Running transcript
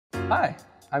Hi,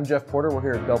 I'm Jeff Porter. We're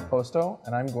here at Del Posto,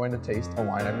 and I'm going to taste a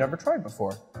wine I've never tried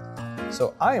before.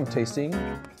 So I am tasting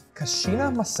Cascina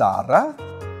Massara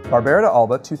Barbera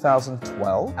D'Alba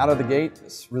 2012. Out of the gate,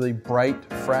 it's really bright,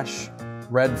 fresh,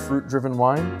 red fruit-driven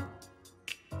wine.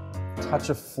 Touch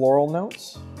of floral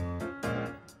notes.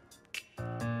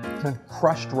 Kind of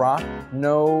crushed rock.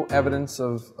 No evidence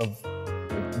of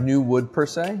new wood per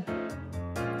se.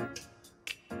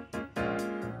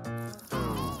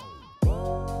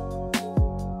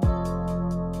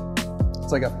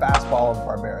 It's like a fastball of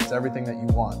Barbera. It's everything that you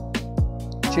want.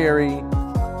 Cherry,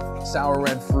 sour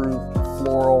red fruit,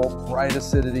 floral, bright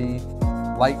acidity,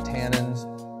 light tannins.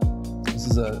 This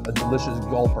is a delicious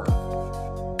gulper.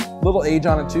 Little age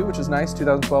on it too, which is nice.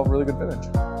 2012, really good vintage.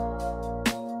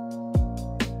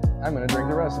 I'm gonna drink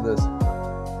the rest of this.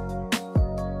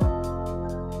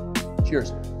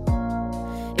 Cheers.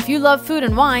 If you love food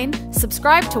and wine,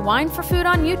 subscribe to Wine for Food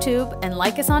on YouTube and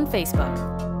like us on Facebook.